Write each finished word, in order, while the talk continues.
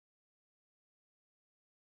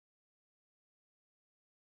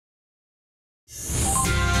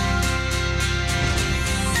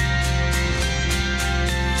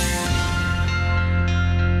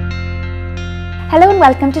Hello and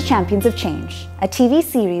welcome to Champions of Change, a TV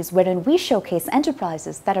series wherein we showcase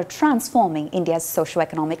enterprises that are transforming India's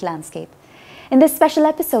socio-economic landscape. In this special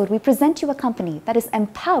episode, we present you a company that is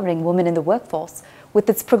empowering women in the workforce with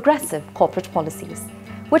its progressive corporate policies.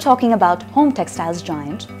 We're talking about home textiles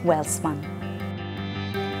giant Welspun.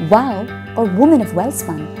 WOW, or Women of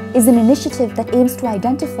Welspun, is an initiative that aims to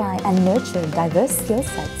identify and nurture diverse skill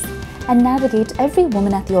sets and navigate every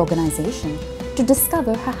woman at the organization to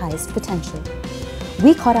discover her highest potential.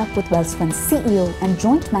 We caught up with Welspun's CEO and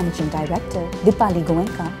Joint Managing Director, Dipali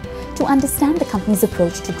Goenka, to understand the company's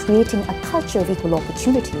approach to creating a culture of equal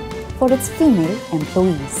opportunity for its female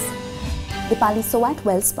employees. Dipali, so at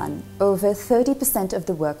Welspun, over 30% of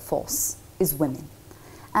the workforce is women.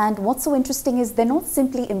 And what's so interesting is they're not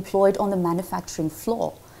simply employed on the manufacturing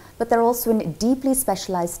floor, but they're also in deeply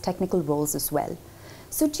specialized technical roles as well.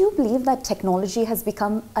 So do you believe that technology has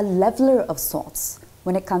become a leveler of sorts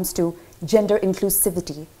when it comes to gender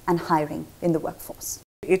inclusivity and hiring in the workforce?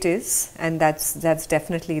 It is, and that's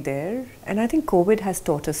definitely there. And I think COVID has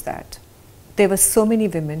taught us that. There were so many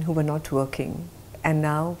women who were not working, and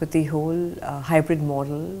now with the whole hybrid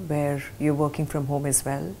model where you're working from home as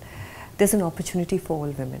well, there's an opportunity for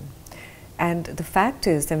all women. And the fact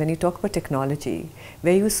is that when you talk about technology,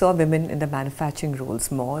 where you saw women in the manufacturing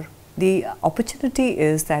roles more, the opportunity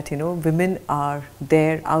is that, women are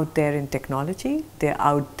out there in technology, they're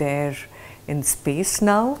out there in space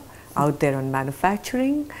now, out there on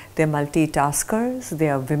manufacturing, they're multitaskers, they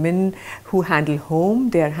are women who handle home,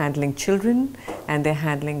 they are handling children, and they're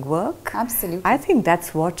handling work. Absolutely. I think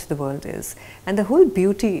that's what the world is. And the whole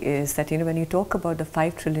beauty is that, when you talk about the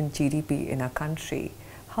 5 trillion GDP in our country,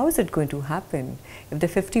 how is it going to happen if the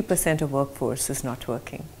 50% of workforce is not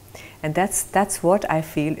working? And that's what I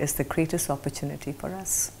feel is the greatest opportunity for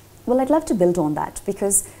us. Well, I'd love to build on that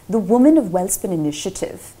because the Women of Welspun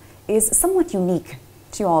initiative is somewhat unique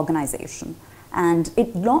to your organization. And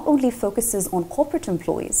it not only focuses on corporate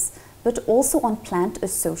employees, but also on plant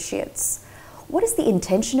associates. What is the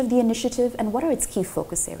intention of the initiative and what are its key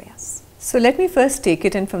focus areas? So let me first take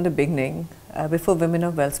it in from the beginning, before Women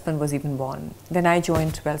of Welspun was even born. When I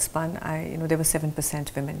joined Welspun, there were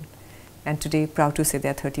 7% women. And today, proud to say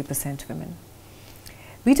there are 30% women.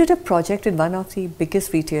 We did a project with one of the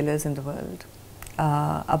biggest retailers in the world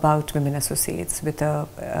about women associates with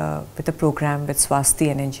a program with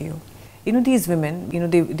Swasti and NGO. These women,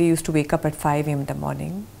 they used to wake up at 5 a.m. in the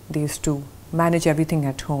morning. They used to manage everything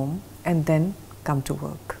at home and then come to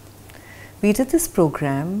work. We did this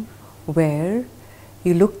program where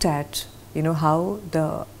you looked at, how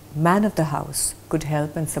the man of the house could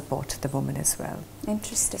help and support the woman as well.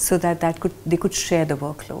 Interesting. So that they could share the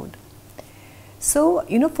workload. So,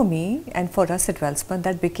 for me and for us at Welspun,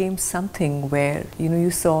 that became something where,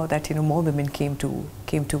 you saw that, more women came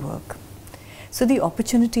to work. So the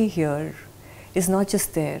opportunity here is not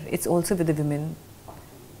just there, it's also with the women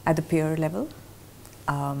at the peer level.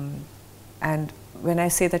 And when I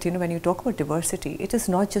say that, when you talk about diversity, it is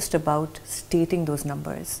not just about stating those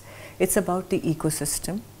numbers. It's about the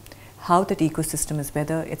ecosystem, how that ecosystem is,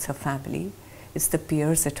 whether it's a family, it's the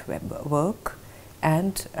peers at work,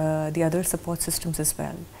 and the other support systems as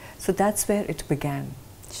well. So that's where it began.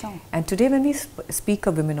 Sure. And today when we speak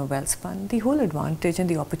of Women of Welspun, the whole advantage and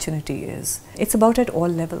the opportunity is, it's about at all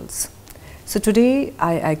levels. So today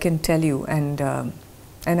I can tell you, and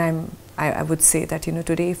I would say that,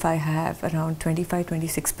 today if I have around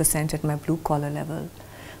 25–26% at my blue collar level,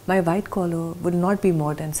 my white collar will not be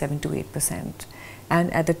more than 7 to 8%.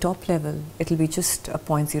 And at the top level, it will be just a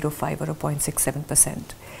 0.05 or a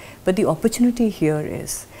 0.67%. But the opportunity here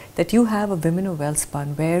is that you have a Women of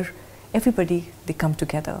Welspun where everybody, they come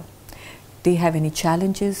together. They have any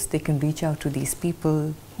challenges, they can reach out to these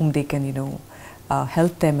people whom they can,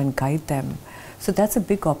 help them and guide them. So that's a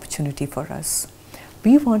big opportunity for us.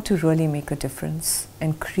 We want to really make a difference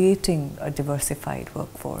in creating a diversified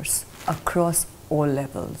workforce across all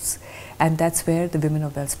levels, and that's where the Women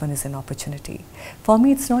of Welspun is an opportunity. For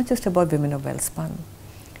me, it's not just about Women of Welspun,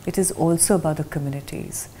 it is also about the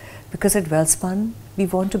communities, because at Welspun we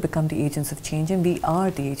want to become the agents of change, and we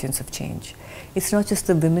are the agents of change. It's not just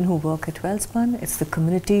the women who work at Welspun, it's the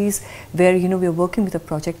communities where we're working with a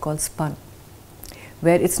project called Spun,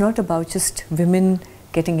 where it's not about just women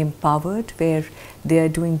getting empowered, where they are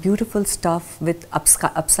doing beautiful stuff with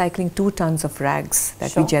upcycling 2 tons of rags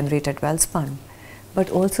that we generate at Welspun, but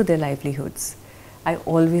also their livelihoods. I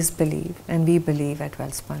always believe, and we believe at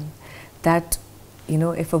Welspun, that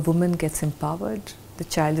if a woman gets empowered, the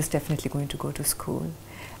child is definitely going to go to school.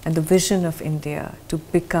 And the vision of India to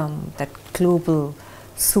become that global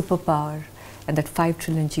superpower and that 5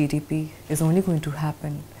 trillion GDP is only going to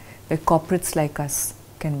happen where corporates like us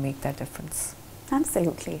can make that difference.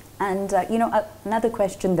 Absolutely. And another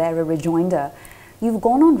question there, a rejoinder. You've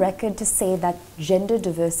gone on record to say that gender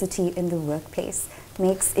diversity in the workplace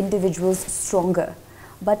makes individuals stronger.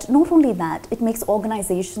 But not only that, it makes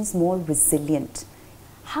organizations more resilient.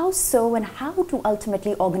 How so, and how do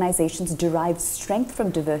ultimately organizations derive strength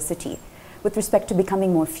from diversity with respect to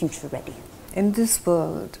becoming more future ready? In this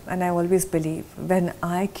world, and I always believe, when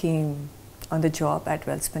I came on the job at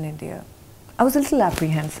Welspun India, I was a little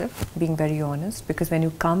apprehensive, being very honest, because when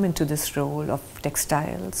you come into this role of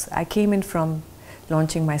textiles, I came in from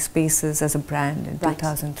launching my spaces as a brand in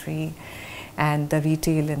 2003, and the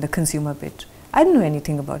retail and the consumer bit. I didn't know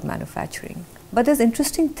anything about manufacturing. But there's an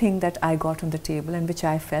interesting thing that I got on the table and which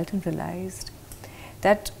I felt and realized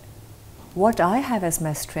that what I have as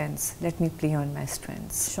my strengths, let me play on my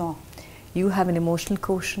strengths. Sure. You have an emotional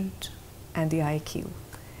quotient and the IQ.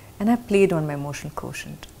 And I played on my emotional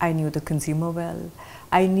quotient. I knew the consumer well.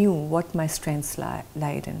 I knew what my strengths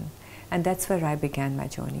lied in. And that's where I began my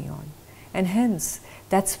journey on. And hence,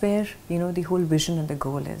 that's where, the whole vision and the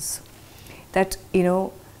goal is. That,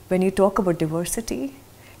 when you talk about diversity,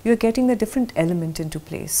 you're getting the different element into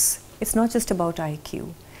place. It's not just about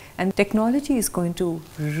IQ. And technology is going to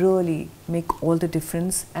really make all the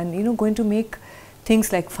difference and, going to make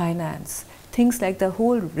things like finance, things like the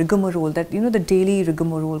whole rigmarole, that, the daily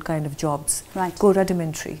rigmarole kind of jobs, go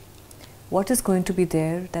rudimentary. What is going to be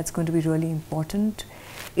there that's going to be really important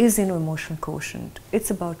is, emotional quotient. It's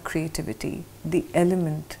about creativity, the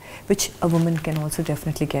element which a woman can also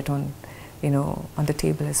definitely get on, on the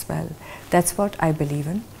table as well. That's what I believe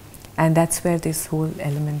in, and that's where this whole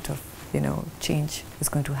element of, change is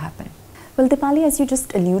going to happen. Well, Dipali, as you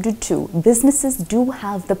just alluded to, businesses do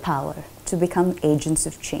have the power to become agents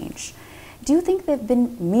of change. Do you think there have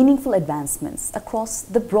been meaningful advancements across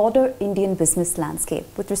the broader Indian business landscape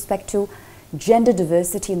with respect to gender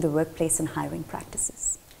diversity in the workplace and hiring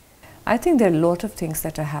practices? I think there are a lot of things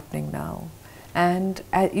that are happening now, and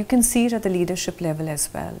you can see it at the leadership level as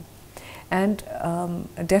well. And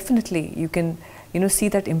definitely you can see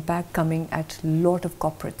that impact coming at a lot of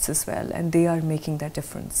corporates as well, and they are making that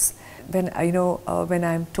difference. When when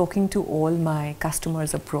I'm talking to all my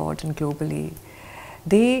customers abroad and globally,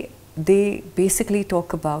 they basically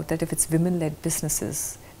talk about that if it's women-led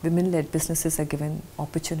businesses are given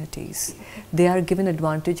opportunities. They are given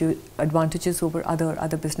advantages over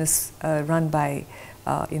other business run by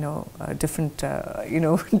different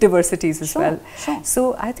diversities as well. Sure.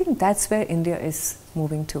 So I think that's where India is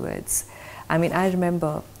moving towards. I mean, I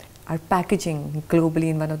remember our packaging globally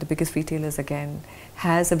in one of the biggest retailers again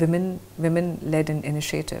has a women-led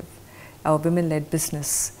initiative, a women-led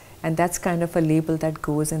business, and that's kind of a label that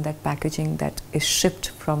goes in that packaging that is shipped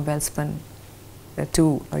from Welspun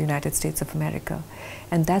to United States of America,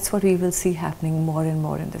 and that's what we will see happening more and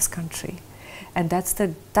more in this country. And that's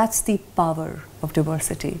the power of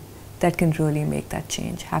diversity that can really make that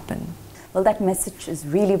change happen. Well, that message is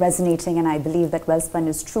really resonating, and I believe that Welspun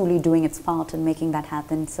is truly doing its part in making that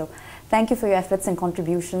happen. So thank you for your efforts and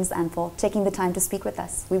contributions and for taking the time to speak with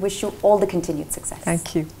us. We wish you all the continued success.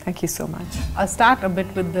 Thank you. Thank you so much. I'll start a bit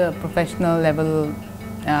with the professional level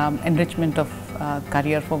enrichment of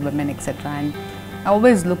career for women, etc. And I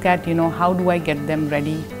always look at, how do I get them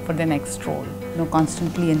ready for the next role?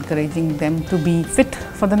 Constantly encouraging them to be fit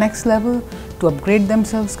for the next level, to upgrade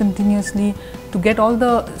themselves continuously, to get all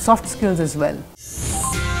the soft skills as well.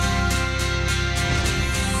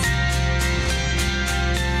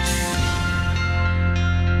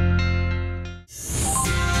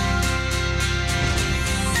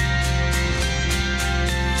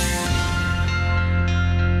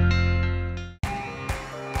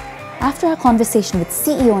 After our conversation with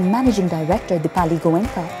CEO and Managing Director Dipali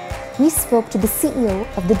Goenka, we spoke to the CEO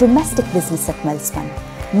of the domestic business at Welspun,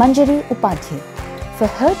 Manjari Upadhyay, for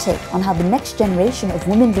her take on how the next generation of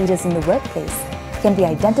women leaders in the workplace can be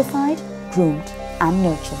identified, groomed and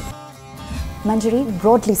nurtured. Manjari,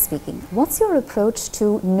 broadly speaking, what's your approach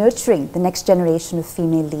to nurturing the next generation of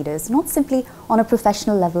female leaders, not simply on a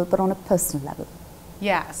professional level but on a personal level?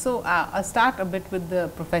 Yeah, so I'll start a bit with the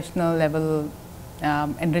professional level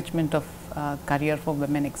enrichment of career for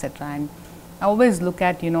women, etc. And I always look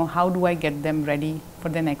at, how do I get them ready for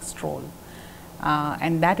the next role?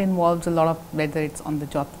 And that involves a lot of, whether it's on the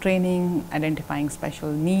job training, identifying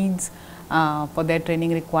special needs for their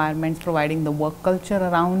training requirements, providing the work culture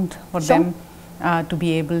around for them to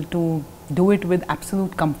be able to do it with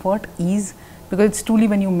absolute comfort, ease, because it's truly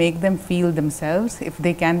when you make them feel themselves. If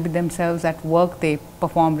they can be themselves at work, they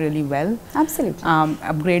perform really well. Absolutely.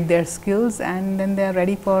 Upgrade their skills, and then they are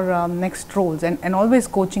ready for next roles. And always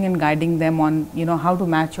coaching and guiding them on, you know, how to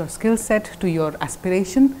match your skill set to your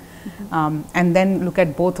aspiration, and then look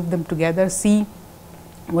at both of them together, see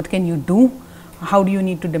what can you do, how do you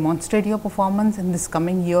need to demonstrate your performance in this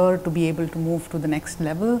coming year to be able to move to the next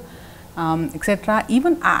level, etc.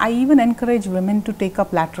 I even encourage women to take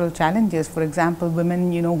up lateral challenges. For example,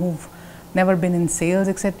 women, you know, who've never been in sales,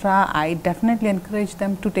 etc. I definitely encourage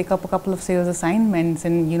them to take up a couple of sales assignments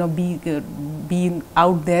and, you know, be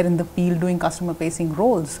out there in the field doing customer facing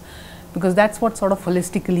roles, because that's what sort of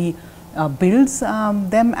holistically builds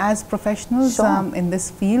them as professionals. Sure. In this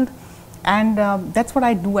field. And that's what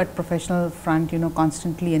I do at professional front, you know,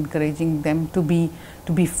 constantly encouraging them to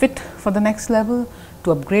be fit for the next level,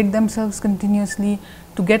 to upgrade themselves continuously,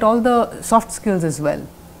 to get all the soft skills as well,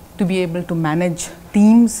 to be able to manage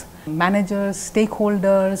teams, managers,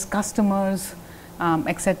 stakeholders, customers,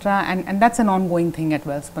 etc. And that's an ongoing thing at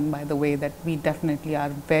Welspun, by the way, that we definitely are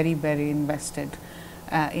very, very invested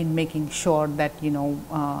in making sure that, you know,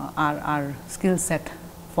 our skill set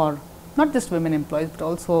for not just women employees but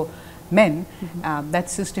also men,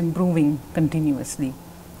 that's just improving continuously.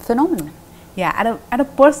 Phenomenal. Yeah, at a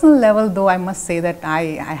personal level though, I must say that I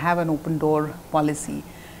have an open door policy,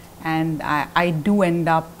 and I do end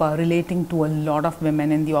up relating to a lot of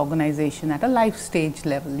women in the organization at a life stage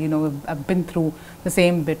level. You know, I've been through the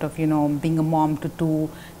same bit of, you know, being a mom to two,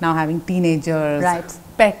 now having teenagers, right,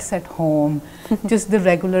 pets at home, just the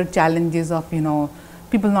regular challenges of, you know,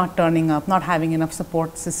 people not turning up, not having enough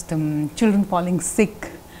support system, children falling sick,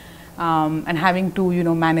 and having to, you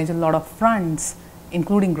know, manage a lot of fronts,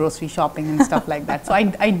 including grocery shopping and stuff like that. So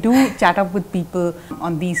I do chat up with people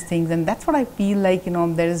on these things, and that's what I feel like, you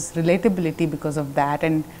know, there is relatability because of that,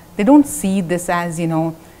 and they don't see this as, you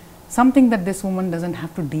know, something that this woman doesn't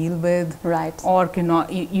have to deal with, right, or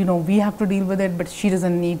cannot, you know, we have to deal with it, but she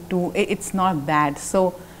doesn't need to. It's not that.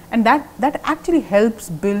 So, and that actually helps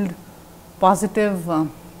build positive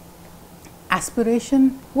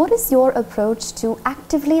aspiration. What is your approach to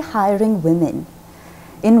actively hiring women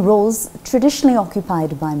in roles traditionally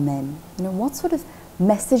occupied by men? You know, what sort of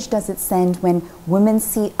message does it send when women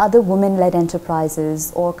see other women-led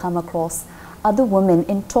enterprises or come across other women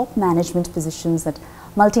in top management positions at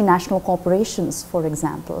multinational corporations, for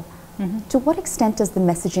example? To what extent does the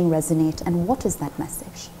messaging resonate, and what is that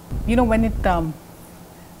message? You know, when it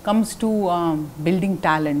comes to building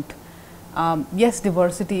talent, yes,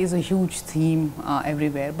 diversity is a huge theme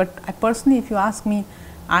everywhere, but I personally, if you ask me,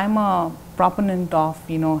 I'm a proponent of,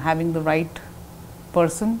 you know, having the right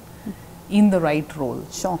person in the right role.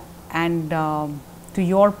 Sure. And to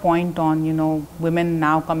your point on, you know, women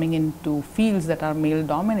now coming into fields that are male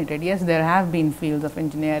dominated, yes, there have been fields of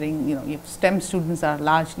engineering, you know, if STEM students are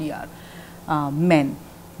largely men.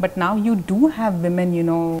 But now you do have women, you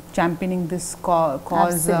know, championing this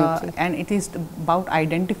cause, and it is about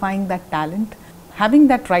identifying that talent. Having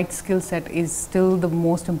that right skill set is still the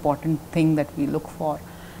most important thing that we look for.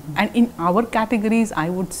 And in our categories, I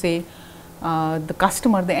would say the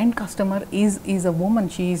customer, the end customer is a woman.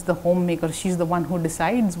 She is the homemaker. She's the one who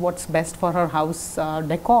decides what's best for her house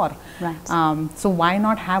decor. Right. So why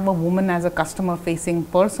not have a woman as a customer-facing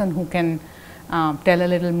person who can tell a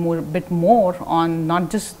little bit more on not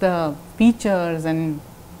just the features and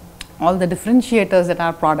all the differentiators that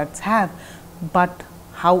our products have, but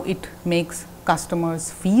how it makes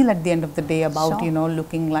customers feel at the end of the day about, sure, you know,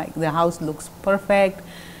 looking like the house looks perfect,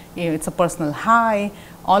 you know, it's a personal high,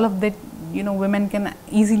 all of that, you know, women can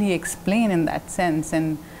easily explain in that sense.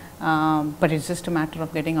 And but it's just a matter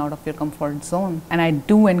of getting out of your comfort zone. And I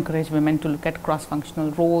do encourage women to look at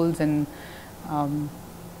cross-functional roles and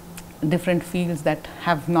different fields that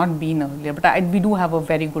have not been earlier, but we do have a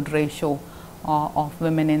very good ratio of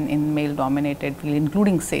women in male dominated field,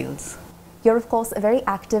 including sales. You're of course a very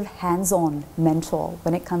active hands-on mentor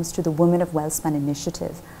when it comes to the Women of Welspun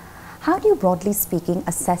initiative. How do you, broadly speaking,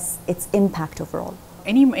 assess its impact overall?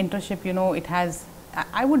 Any mentorship, you know, it has,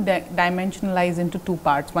 I would dimensionalize into two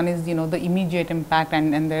parts. One is, you know, the immediate impact,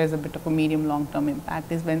 and there is a bit of a medium long-term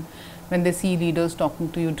impact is when they see leaders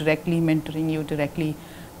talking to you directly, mentoring you directly.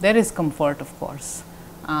 There is comfort, of course.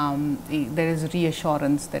 There is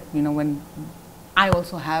reassurance that, you know, when I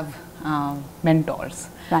also have mentors,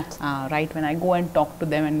 right? Right, when I go and talk to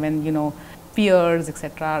them, and when, you know, fears,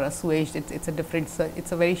 etc., are assuaged, it's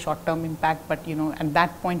a very short-term impact. But, you know, at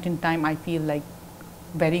that point in time, I feel like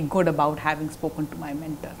very good about having spoken to my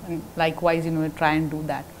mentor, and likewise, you know, try and do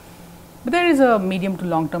that. But there is a medium to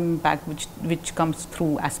long-term impact which comes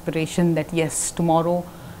through aspiration that yes, tomorrow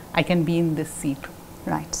I can be in this seat.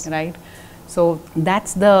 Right. Right. So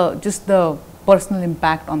that's just the personal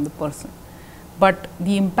impact on the person. But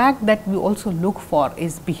the impact that we also look for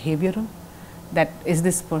is behavioral. That is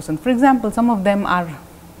this person. For example, some of them are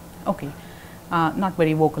not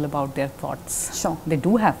very vocal about their thoughts. Sure. They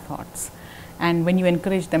do have thoughts. And when you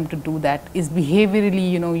encourage them to do that, is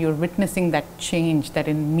behaviorally, you're witnessing that change, that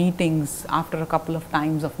in meetings, after a couple of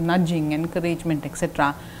times of nudging, encouragement,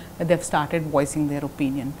 etc., that they've started voicing their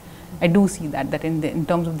opinion. I do see that in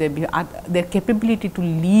terms of their capability to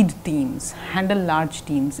lead teams, handle large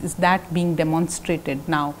teams, is that being demonstrated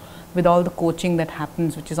now with all the coaching that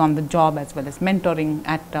happens, which is on the job, as well as mentoring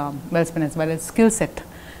at Welspun, as well as skill set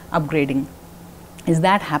upgrading. Is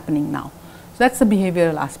that happening now? So that's the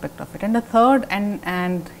behavioral aspect of it. And the third, and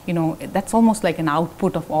that's almost like an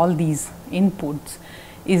output of all these inputs,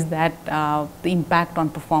 is that the impact on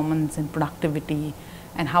performance and productivity,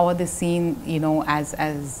 and how are they seen,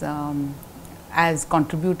 as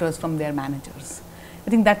contributors from their managers. I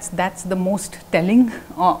think that's the most telling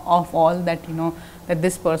of all, that that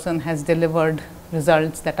this person has delivered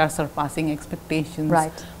results that are surpassing expectations,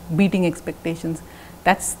 right, beating expectations.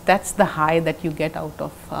 That's the high that you get out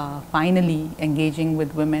of finally engaging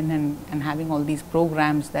with women and having all these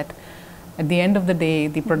programs, that at the end of the day,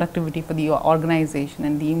 the productivity for the organization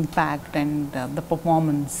and the impact and the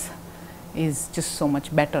performance is just so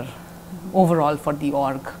much better overall for the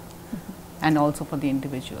org and also for the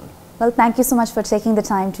individual. Well, thank you so much for taking the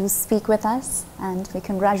time to speak with us, and we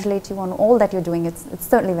congratulate you on all that you're doing. It's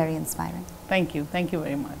certainly very inspiring. Thank you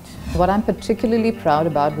very much. What I'm particularly proud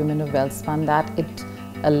about Women of Welspun, that it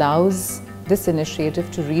allows this initiative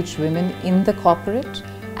to reach women in the corporate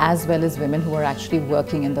as well as women who are actually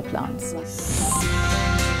working in the plants.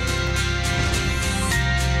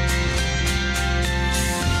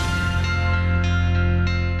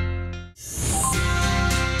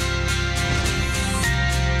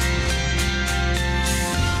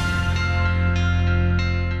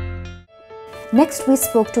 Next, we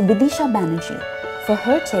spoke to Vidisha Banerjee for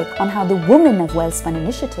her take on how the Women of Welspun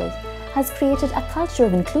initiative has created a culture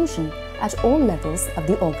of inclusion at all levels of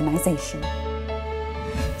the organization.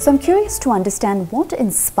 So I'm curious to understand what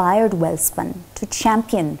inspired Welspun to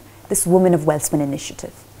champion this Women of Welspun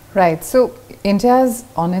initiative. Right. So India's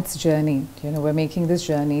on its journey. We're making this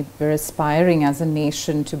journey. We're aspiring as a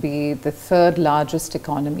nation to be the third largest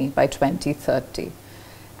economy by 2030.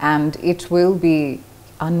 And it will be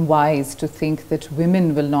unwise to think that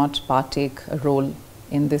women will not partake a role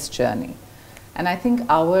in this journey. And I think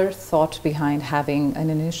our thought behind having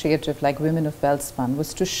an initiative like Women of Welspun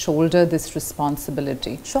was to shoulder this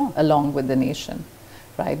responsibility along with the nation,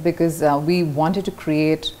 right? Because we wanted to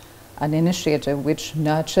create an initiative which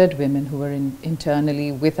nurtured women who were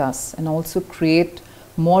internally with us, and also create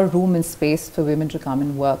more room and space for women to come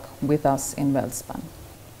and work with us in Welspun.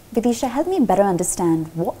 Vidisha, help me better understand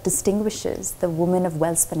what distinguishes the Women of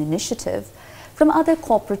Welspun initiative from other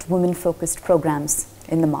corporate women-focused programs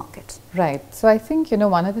in the market. Right. So I think,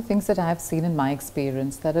 one of the things that I've seen in my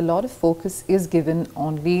experience, that a lot of focus is given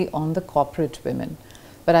only on the corporate women.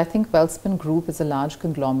 But I think Welspun Group is a large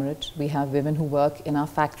conglomerate. We have women who work in our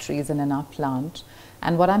factories and in our plant.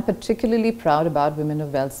 And what I'm particularly proud about Women of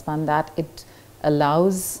Welspun, that it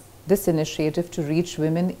allows this initiative to reach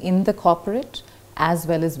women in the corporate as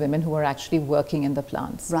well as women who are actually working in the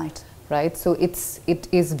plants. Right. Right. So it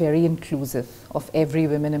is very inclusive of every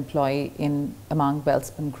women employee among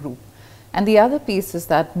Welspun Group. And the other piece is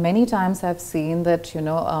that many times I've seen that,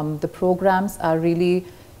 the programs are really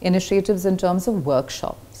initiatives in terms of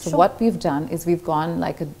workshop. So what we've done is we've gone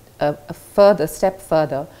like a step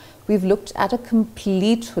further. We've looked at a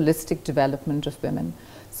complete holistic development of women.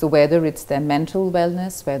 So whether it's their mental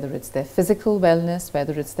wellness, whether it's their physical wellness,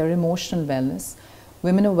 whether it's their emotional wellness,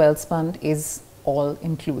 Women of Welspun is all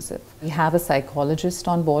inclusive. We have a psychologist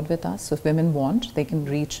on board with us, so if women want, they can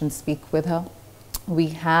reach and speak with her. We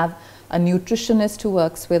have a nutritionist who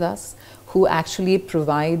works with us, who actually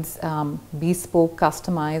provides bespoke,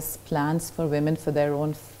 customized plans for women for their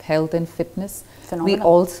own health and fitness. Phenomenal. We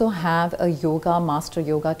also have a master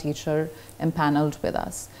yoga teacher empaneled with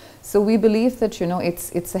us. So we believe that,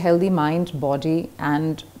 it's a healthy mind, body,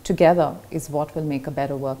 and together is what will make a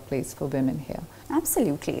better workplace for women here.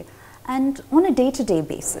 Absolutely. And on a day-to-day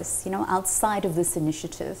basis, outside of this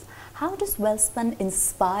initiative, how does Welspun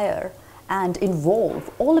inspire and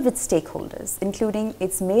involve all of its stakeholders, including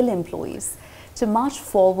its male employees, to march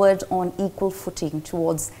forward on equal footing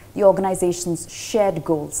towards the organization's shared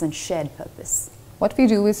goals and shared purpose? What we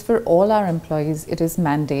do is for all our employees, it is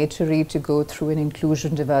mandatory to go through an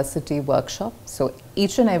inclusion diversity workshop. So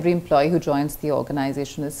each and every employee who joins the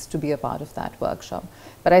organization is to be a part of that workshop.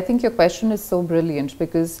 But I think your question is so brilliant,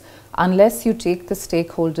 because unless you take the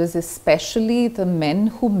stakeholders, especially the men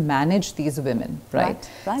who manage these women, right?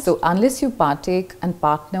 So unless you partake and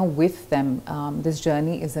partner with them, this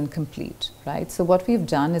journey is incomplete, right? So what we've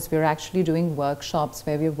done is we're actually doing workshops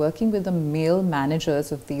where we're working with the male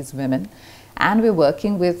managers of these women, and we're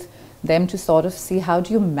working with them to sort of see how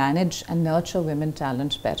do you manage and nurture women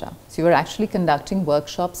talent better. So you're actually conducting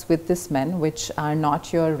workshops with these men, which are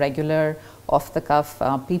not your regular off-the-cuff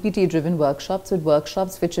PPT-driven workshops, but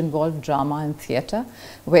workshops which involve drama and theatre,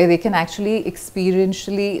 where they can actually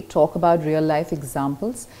experientially talk about real-life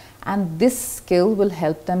examples, and this skill will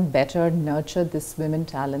help them better nurture this women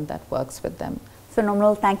talent that works with them.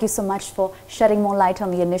 Phenomenal. Thank you so much for shedding more light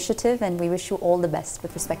on the initiative, and we wish you all the best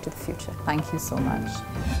with respect to the future. Thank you so much.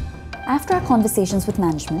 After our conversations with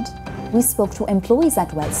management, we spoke to employees at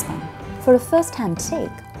Welspun for a first-hand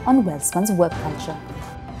take on Welspun's work culture.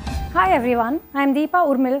 Hi everyone, I am Deepa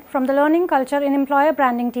Urmil from the Learning Culture and Employer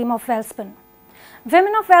Branding team of Welspun.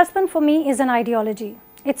 Women of Welspun for me is an ideology.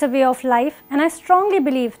 It's a way of life, and I strongly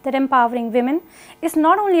believe that empowering women is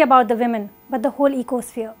not only about the women, but the whole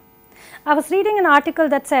ecosphere. I was reading an article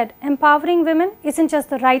that said empowering women isn't just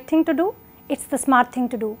the right thing to do, it's the smart thing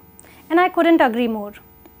to do. And I couldn't agree more.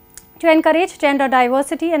 To encourage gender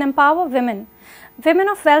diversity and empower women, Women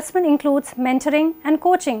of Welspun includes mentoring and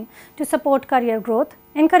coaching to support career growth,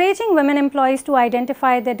 encouraging women employees to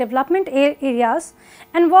identify their development areas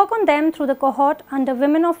and work on them through the cohort under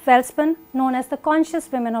Women of Welspun, known as the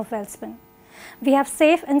Conscious Women of Welspun. We have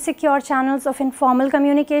safe and secure channels of informal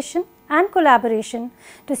communication and collaboration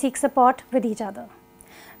to seek support with each other.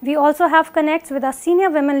 We also have connects with our senior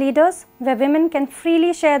women leaders where women can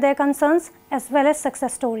freely share their concerns as well as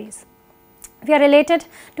success stories. We are elated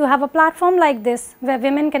to have a platform like this where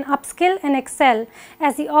women can upskill and excel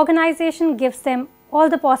as the organization gives them all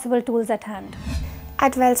the possible tools at hand.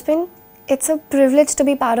 At Welspun, it's a privilege to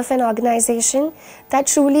be part of an organization that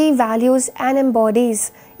truly values and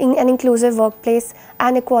embodies an inclusive workplace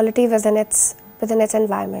and equality within its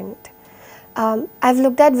environment. I've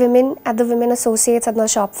looked at the women associates on the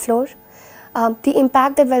shop floor. The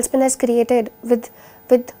impact that Welspun has created with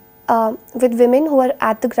women who are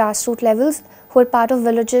at the grassroots levels, who are part of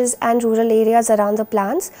villages and rural areas around the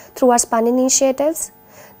plants through our SPUN initiatives.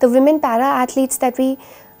 The women para-athletes that we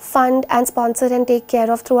fund and sponsor and take care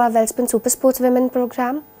of through our Welspun Super Sports Women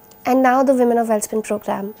program, and now the Women of Welspun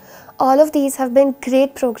program. All of these have been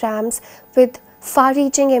great programs with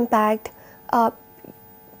far-reaching impact,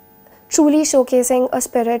 truly showcasing a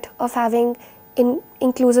spirit of having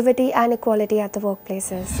inclusivity and equality at the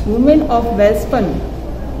workplaces. Women of Welspun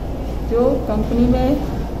जो company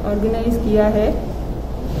में organise किया है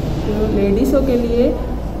जो लेडीज़ों के लिए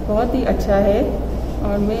बहुत ही अच्छा है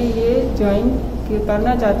और मैं ये ज्वाइन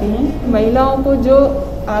करना चाहती हूँ। महिलाओं को जो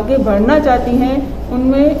आगे बढ़ना चाहती हैं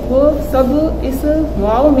उनमें वो सब इस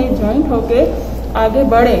वाव में ज्वाइन होके आगे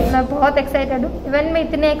बढ़े। मैं बहुत एक्साइटेड हूँ। इवन मैं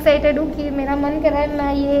इतने एक्साइटेड हूँ कि मेरा मन कर रहा है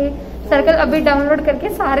मैं ये सर्कल अभी डाउनलोड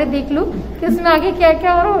करके सारे देख लूँ कि उसमें आगे क्या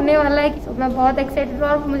क्या और होने वाला है। मैं बहुत एक्साइटेड हूँ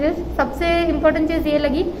और मुझे सबसे इम्पोर्टेंट चीज़ ये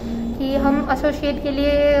लगी कि हम एसोसिएट के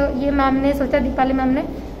लिए ये मैम ने सोचा, दीपाली मैम ने।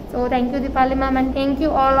 So thank you Deepali ma'am and thank you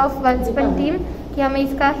all of Welspun team कि हमें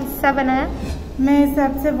इसका हिस्सा बनाया। मैं इस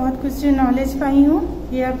ऐप से बहुत कुछ नॉलेज पाई हूँ।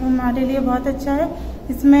 ये ऐप हमारे लिए बहुत अच्छा है।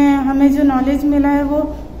 इसमें हमें जो नॉलेज मिला है वो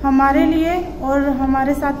हमारे लिए और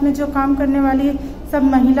हमारे साथ में जो काम करने वाली सब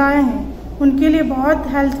महिलाएं हैं उनके लिए बहुत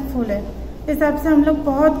हेल्पफुल है। इस ऐप से हम लोग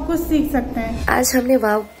बहुत कुछ सीख सकते हैं। आज हमने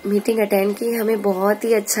वाव मीटिंग अटेंड की, हमें बहुत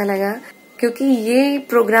ही अच्छा लगा क्योंकि ये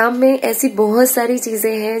प्रोग्राम में ऐसी बहुत सारी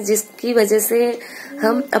चीजें हैं जिसकी वजह से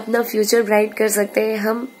हम अपना फ्यूचर ब्राइट कर सकते हैं।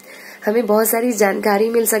 हमें बहुत सारी जानकारी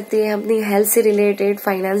मिल सकती है अपनी हेल्थ से रिलेटेड,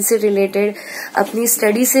 फाइनेंस से रिलेटेड, अपनी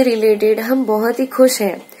स्टडी से रिलेटेड। हम बहुत ही खुश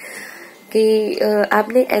हैं कि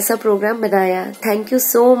आपने ऐसा प्रोग्राम बनाया। Thank you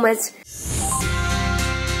so much.